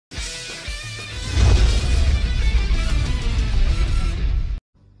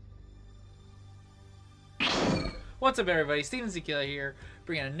What's up, everybody? Steven Zekila here,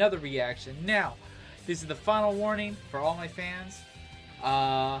 bringing another reaction. Now, this is the final warning for all my fans.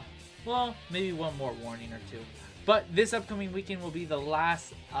 Well, maybe one more warning or two. But this upcoming weekend will be the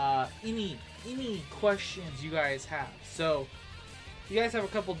last any questions you guys have. So, you guys have a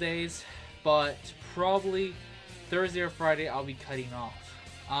couple days, but probably Thursday or Friday I'll be cutting off.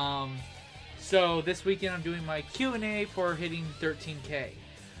 So this weekend I'm doing my Q&A for hitting 13K.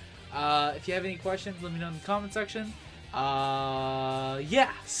 If you have any questions, let me know in the comment section.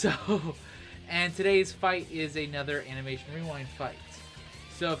 Yeah, so, and today's fight is another Animation Rewind fight.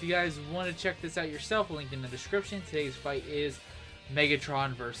 So if you guys want to check this out yourself, link in the description. Today's fight is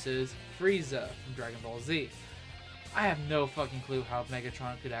Megatron versus Frieza from Dragon Ball Z. I have no fucking clue how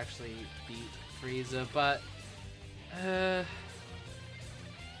Megatron could actually beat Frieza, but,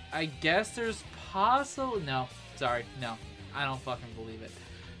 I guess there's no, sorry, no, I don't fucking believe it.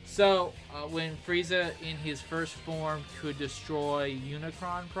 So, when Frieza in his first form could destroy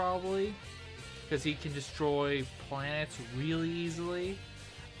Unicron, probably, because he can destroy planets really easily,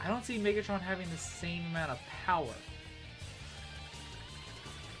 I don't see Megatron having the same amount of power.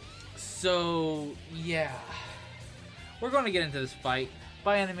 So, yeah. We're going to get into this fight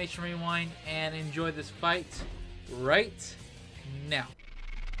by Animation Rewind and enjoy this fight right now.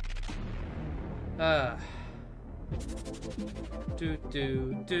 Do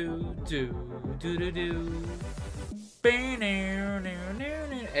do do do do do do.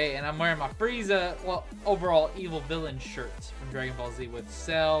 Hey, and I'm wearing my Frieza, well, overall evil villain shirt from Dragon Ball Z with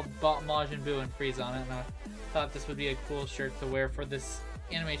Cell, Majin Buu, and Frieza on it. And I thought this would be a cool shirt to wear for this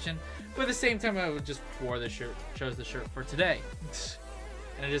animation. But at the same time, I would just wore the shirt, chose the shirt for today.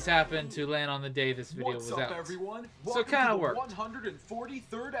 And it just happened to land on the day this video was out. What's up, everyone? So it kind of worked.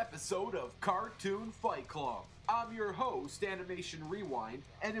 143rd episode of Cartoon Fight Club. I'm your host, Animation Rewind,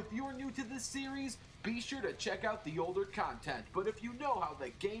 and if you're new to this series, be sure to check out the older content. But if you know how the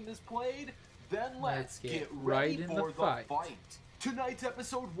game is played, then let's get ready for the fight. Tonight's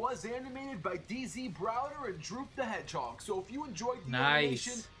episode was animated by DZ Browder and Droop the Hedgehog, so if you enjoyed the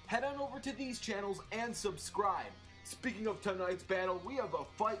animation, head on over to these channels and subscribe. Speaking of tonight's battle, we have a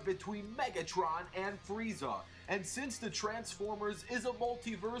fight between Megatron and Frieza. And since the Transformers is a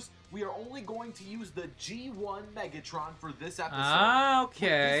multiverse, we are only going to use the G1 Megatron for this episode.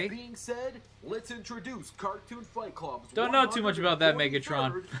 Okay. With this being said, let's introduce Cartoon Fight Club's Don't know too much about that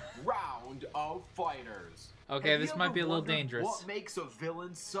Megatron. round of fighters. Okay, this might be a little dangerous. What makes a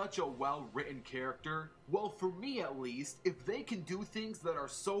villain such a well-written character? Well, for me at least, if they can do things that are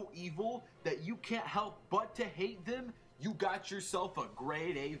so evil that you can't help but to hate them, you got yourself a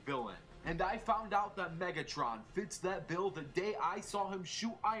grade A villain. And I found out that Megatron fits that bill the day I saw him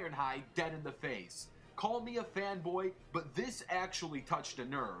shoot Ironhide dead in the face. Call me a fanboy, but this actually touched a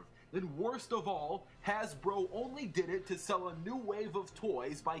nerve. And worst of all, Hasbro only did it to sell a new wave of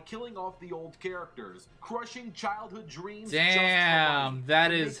toys by killing off the old characters, crushing childhood dreams. Damn,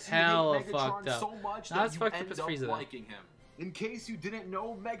 that is hella fucked up. So much that you end up liking him. In case you didn't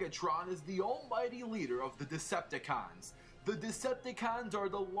know, Megatron is the almighty leader of the Decepticons. The Decepticons are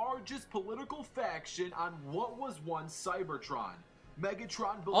the largest political faction on what was once Cybertron.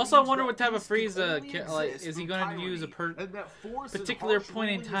 Megatron also, I wonder what type of Frieza, like, is he going to use a particular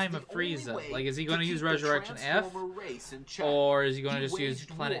point in time of Frieza? Like, is he going to use Resurrection F? Or is he going to just use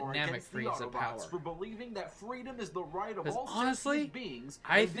Planet Namek Frieza power? Because honestly,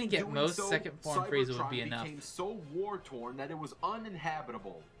 I think at most second form Frieza would be enough. So war-torn that it was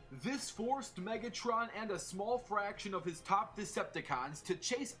uninhabitable. This forced Megatron and a small fraction of his top Decepticons to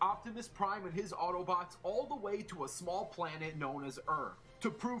chase Optimus Prime and his Autobots all the way to a small planet known as Earth.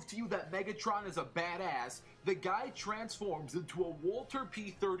 To prove to you that Megatron is a badass, the guy transforms into a Walter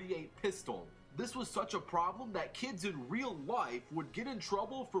P-38 pistol. This was such a problem that kids in real life would get in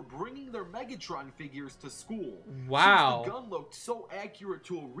trouble for bringing their Megatron figures to school. Wow. Since the gun looked so accurate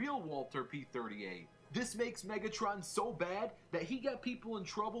to a real Walter P-38. This makes Megatron so bad that he got people in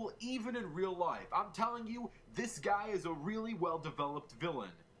trouble even in real life. I'm telling you, this guy is a really well-developed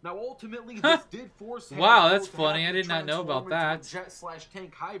villain. Now, ultimately, this did force wow, that's funny. I did not know about that.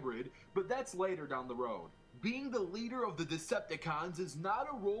 Jet/tank hybrid, but that's later down the road. Being the leader of the Decepticons is not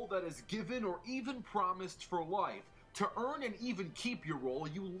a role that is given or even promised for life. To earn and even keep your role,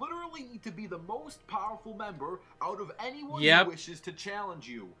 you literally need to be the most powerful member out of anyone who wishes to challenge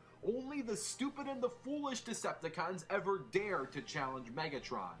you. Only the stupid and the foolish Decepticons ever dare to challenge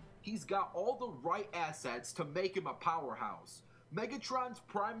Megatron. He's got all the right assets to make him a powerhouse. Megatron's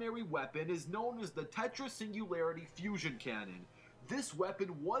primary weapon is known as the Tetra Singularity Fusion Cannon. This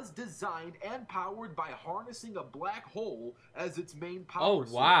weapon was designed and powered by harnessing a black hole as its main power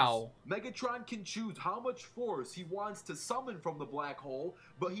source. Wow. Megatron can choose how much force he wants to summon from the black hole,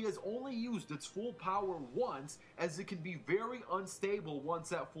 but he has only used its full power once, as it can be very unstable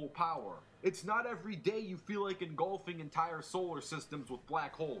once at full power. It's not every day you feel like engulfing entire solar systems with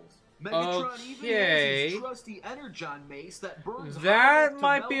black holes. Megatron even has his trusty Energon mace that burns. That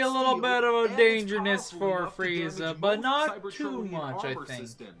might be a little bit of a dangerous for Frieza, but not too much, I think.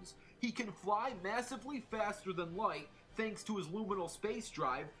 Systems. He can fly massively faster than light thanks to his luminal space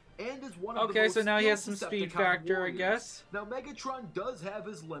drive, and is one of the most so now he has some speed factor, warriors. I guess. Now Megatron does have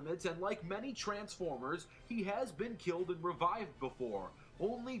his limits, and like many Transformers, he has been killed and revived before.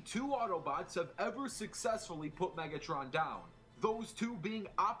 Only 2 Autobots have ever successfully put Megatron down. Those 2 being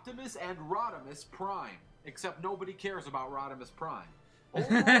Optimus and Rodimus Prime. Except nobody cares about Rodimus Prime.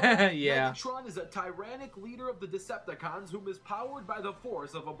 Overall, yeah. Megatron is a tyrannic leader of the Decepticons whom is powered by the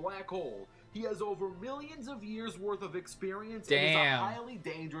force of a black hole. He has over millions of years worth of experience and is a highly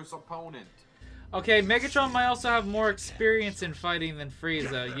dangerous opponent. Okay, Megatron might also have more experience in fighting than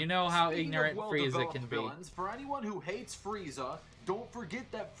Frieza. You know how ignorant Frieza can be. Villains, for anyone who hates Frieza, don't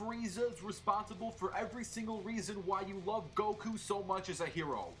forget that Frieza is responsible for every single reason why you love Goku so much as a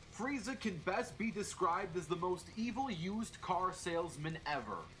hero. Frieza can best be described as the most evil used car salesman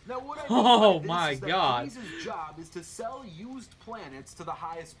ever. Now what I mean by this is that Frieza's job is to sell used planets to the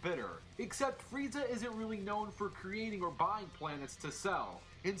highest bidder. Except Frieza isn't really known for creating or buying planets to sell.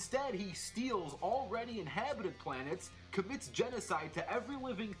 Instead, he steals already inhabited planets, commits genocide to every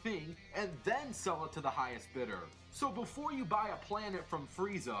living thing, and then sell it to the highest bidder. So before you buy a planet from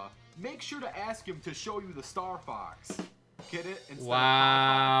Frieza, make sure to ask him to show you the Star Fox. Get it?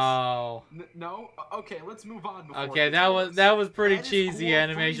 Wow. No? Okay, let's move on. Okay, that was pretty cheesy.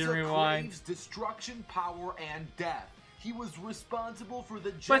 Animation Frieza Rewind. Craves destruction, power, and death. He was responsible for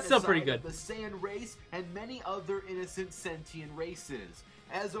the genocide of the Saiyan race and many other innocent sentient races.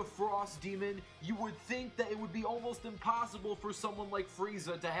 As a Frost Demon, you would think that it would be almost impossible for someone like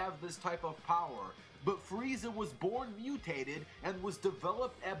Frieza to have this type of power. But Frieza was born mutated and was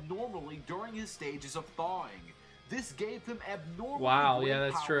developed abnormally during his stages of thawing. This gave him abnormally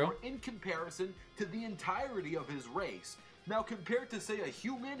great power in comparison to the entirety of his race. Now compared to say a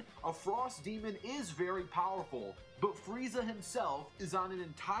human, a Frost Demon is very powerful, but Frieza himself is on an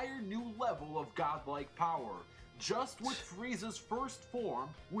entire new level of godlike power. Just with Frieza's first form,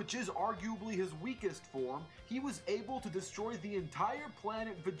 which is arguably his weakest form, he was able to destroy the entire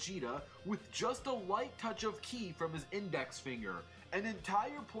planet Vegeta with just a light touch of ki from his index finger. An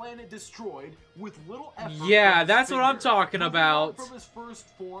entire planet destroyed with little effort. Yeah, that's what I'm talking about. From his first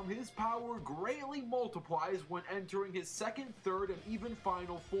form, his power greatly multiplies when entering his second, third, and even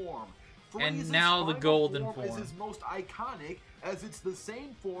final form. And now the golden form is his most iconic, as it's the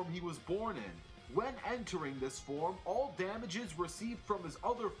same form he was born in. When entering this form, all damages received from his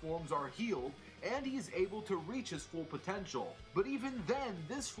other forms are healed, and he is able to reach his full potential. But even then,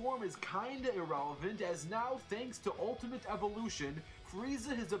 this form is kinda irrelevant, as now, thanks to Ultimate Evolution,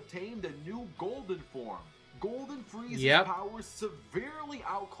 Frieza has obtained a new golden form. Golden Frieza's power severely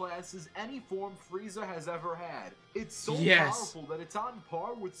outclasses any form Frieza has ever had. It's so powerful that it's on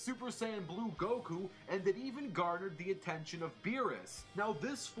par with Super Saiyan Blue Goku, and it even garnered the attention of Beerus. Now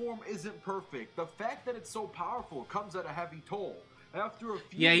this form isn't perfect. The fact that it's so powerful comes at a heavy toll. After a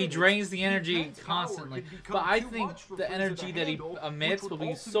few he drains the energy constantly, but I think the energy that he emits will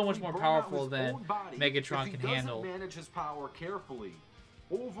be so much more powerful than Megatron can handle. Manage his power carefully.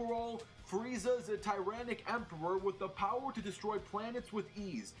 Overall, Frieza is a tyrannic emperor with the power to destroy planets with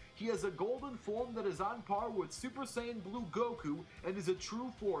ease. He has a golden form that is on par with Super Saiyan Blue Goku and is a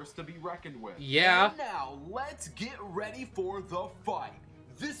true force to be reckoned with. Yeah. And now, let's get ready for the fight.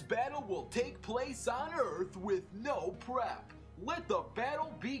 This battle will take place on Earth with no prep. Let the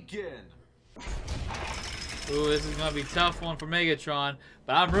battle begin. Ooh, this is gonna be a tough one for Megatron,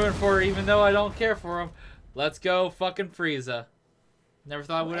 but I'm rooting for it even though I don't care for him. Let's go fucking Frieza. Never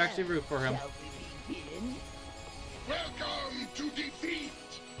thought I would actually root for him. Welcome to defeat.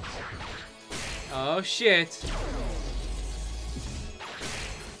 Oh shit.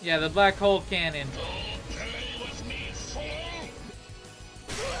 Yeah, the black hole cannon.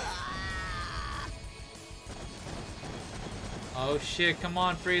 Oh shit, come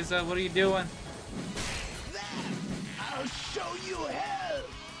on Frieza, what are you doing? I'll show you hell.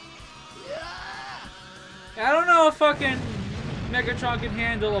 I don't know if fucking Megatron can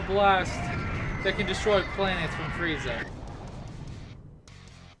handle a blast that can destroy planets from Frieza.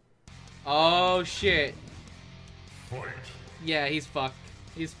 Oh shit. Point. Yeah, he's fucked.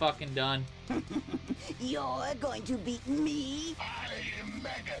 He's fucking done. You're going to beat me? I am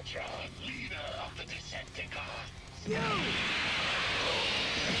Megatron, leader of the Decepticons. You!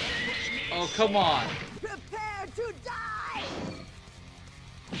 Oh, come on. Prepare to die!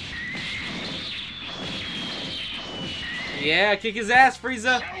 Yeah, kick his ass,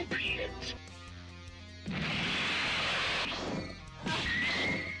 Frieza. So be it.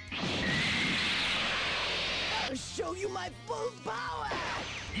 I'll show you my full power!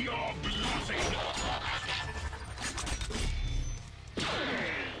 You're bluffing.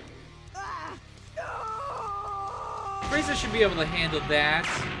 Ah! No! Frieza should be able to handle that.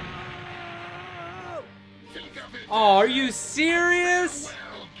 Think of it Oh, are you serious?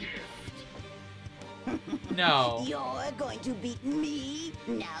 well gift. No. You're going to beat me?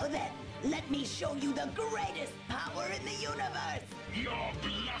 Now then, let me show you the greatest power in the universe! You're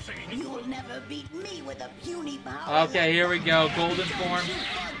bluffing. You'll never beat me with a puny power. Okay, here we go. Golden form.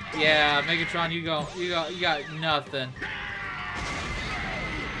 Yeah, Megatron, you got nothing.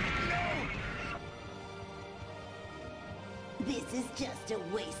 This is just a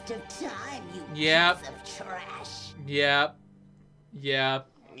waste of time, you Yep. piece of trash. Yep. Yep.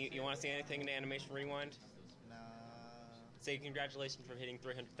 You want to see anything in Animation Rewind? No. Say congratulations for hitting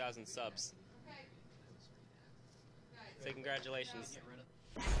 300,000 subs. Say congratulations.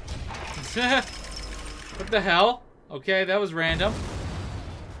 What the hell? Okay, that was random.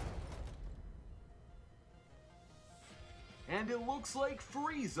 And it looks like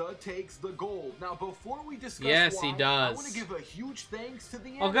Frieza takes the gold. Now, before we discuss Yes, why, he does. I want to give a huge thanks to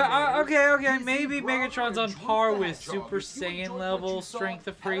the Okay, animators, okay. DC Maybe Brother Megatron's on and Drew par the with Hedgehog. Super If you Saiyan enjoyed what level you saw, strength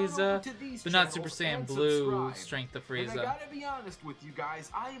of head on over Frieza, to these but not Super channels Saiyan and Blue subscribe. strength of And I Frieza. gotta be honest with you guys,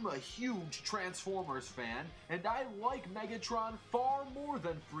 I am a huge Transformers fan, and I like Megatron far more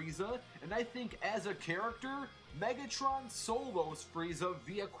than Frieza, and I think as a character, Megatron solos Frieza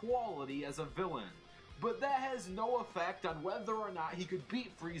via quality as a villain. But that has no effect on whether or not he could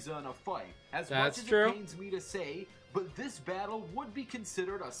beat Frieza in a fight. As That's much as true. it pains me to say, but this battle would be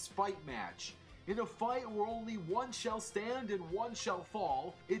considered a spite match. In a fight where only one shall stand and one shall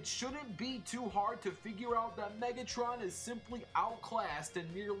fall, it shouldn't be too hard to figure out that Megatron is simply outclassed in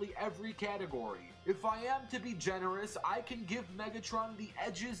nearly every category. If I am to be generous, I can give Megatron the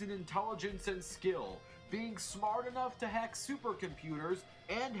edges in intelligence and skill, being smart enough to hack supercomputers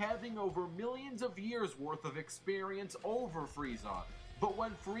and having over millions of years worth of experience over Frieza. But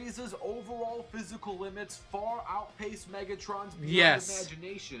when Frieza's overall physical limits far outpace Megatron's beyond Yes.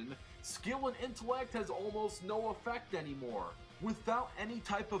 imagination, skill and intellect has almost no effect anymore. Without any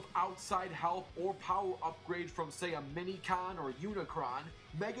type of outside help or power upgrade from, say, a Minicon or Unicron,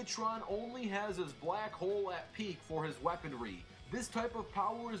 Megatron only has his black hole at peak for his weaponry. This type of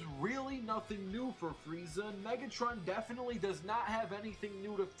power is really nothing new for Frieza, and Megatron definitely does not have anything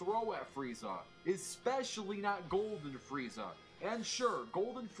new to throw at Frieza, especially not Golden Frieza. And sure,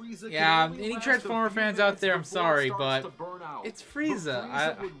 Golden Frieza Yeah, can only any last Transformer a few fans out minutes there, I'm before it sorry, starts but to burn out. it's Frieza.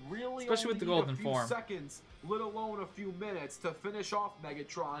 But would really especially with only the need golden a few form. seconds, let alone a few minutes, to finish off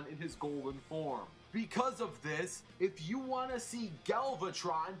Megatron in his golden form. Because of this, if you want to see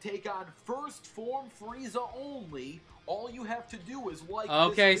Galvatron take on first form Frieza only, all you have to do is like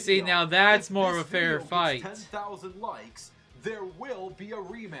Okay, this see, video. now that's If more this of a fair video gets fight. 10,000 likes, there will be a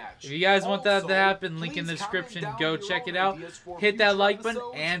rematch. If you guys want that to Also, happen, link in the please description. comment Go down check your it own out. ideas for Hit that future like button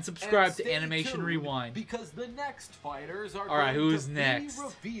episodes, and subscribe to stay Animation tuned, Rewind. because the next fighters are Alright, going who's to next? be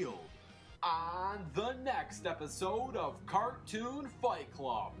revealed on the next episode of Cartoon Fight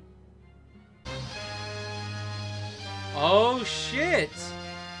Club. Oh shit!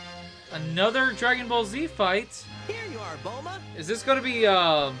 Another Dragon Ball Z fight. Here you are, Bulma. Is this gonna be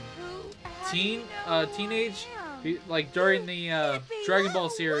teenage, like during the Dragon Ball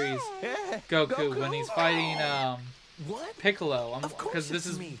series Goku when he's fighting What? Piccolo? Of course Because this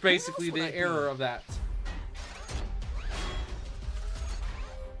it's is me. Who basically else would I the era be? of that.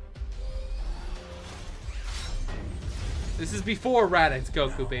 This is before Raditz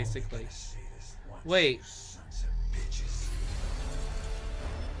Goku, basically. Wait.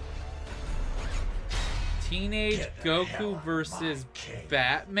 Teenage Goku versus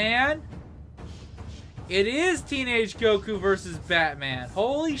Batman? It is Teenage Goku versus Batman.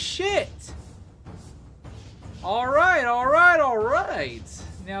 Holy shit! Alright, alright, alright.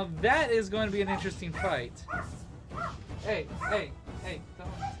 Now that is going to be an interesting fight. Hey, hey, hey. Don't.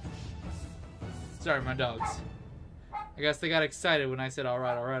 Sorry, my dogs. I guess they got excited when I said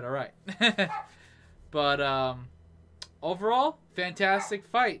alright, alright, alright. But, overall, fantastic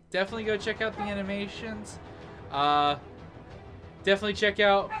fight. Definitely go check out the animations. Definitely check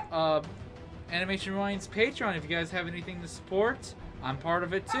out Animation Rewind's Patreon if you guys have anything to support. I'm part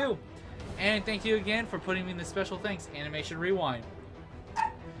of it too. And thank you again for putting me in the special thanks, Animation Rewind.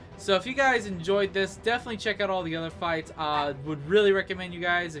 So if you guys enjoyed this, definitely check out all the other fights. Would really recommend you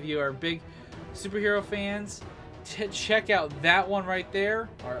guys, if you are big superhero fans, to check out that one right there,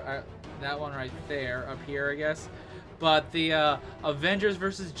 or that one right there, up here I guess. But the Avengers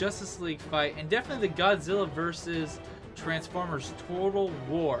versus Justice League fight, and definitely the Godzilla versus Transformers Total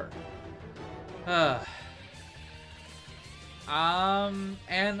War. And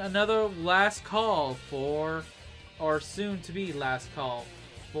another last call for, or soon to be last call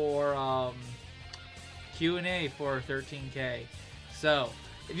for Q&A for 13K. So,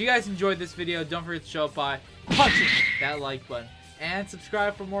 if you guys enjoyed this video, don't forget to show up by punching that like button and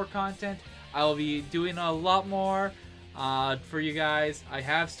subscribe for more content. I will be doing a lot more for you guys. I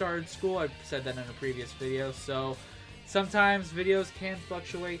have started school. I said that in a previous video, so sometimes videos can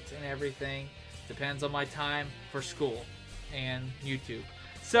fluctuate and everything. Depends on my time for school and YouTube.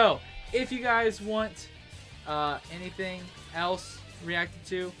 So, if you guys want anything else reacted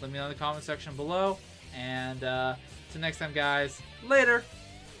to, let me know in the comment section below. And till next time, guys, later.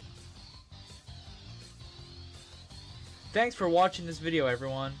 Thanks for watching this video,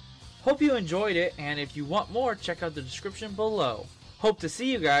 everyone. Hope you enjoyed it, and if you want more, check out the description below. Hope to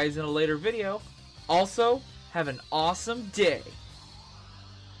see you guys in a later video. Also, have an awesome day.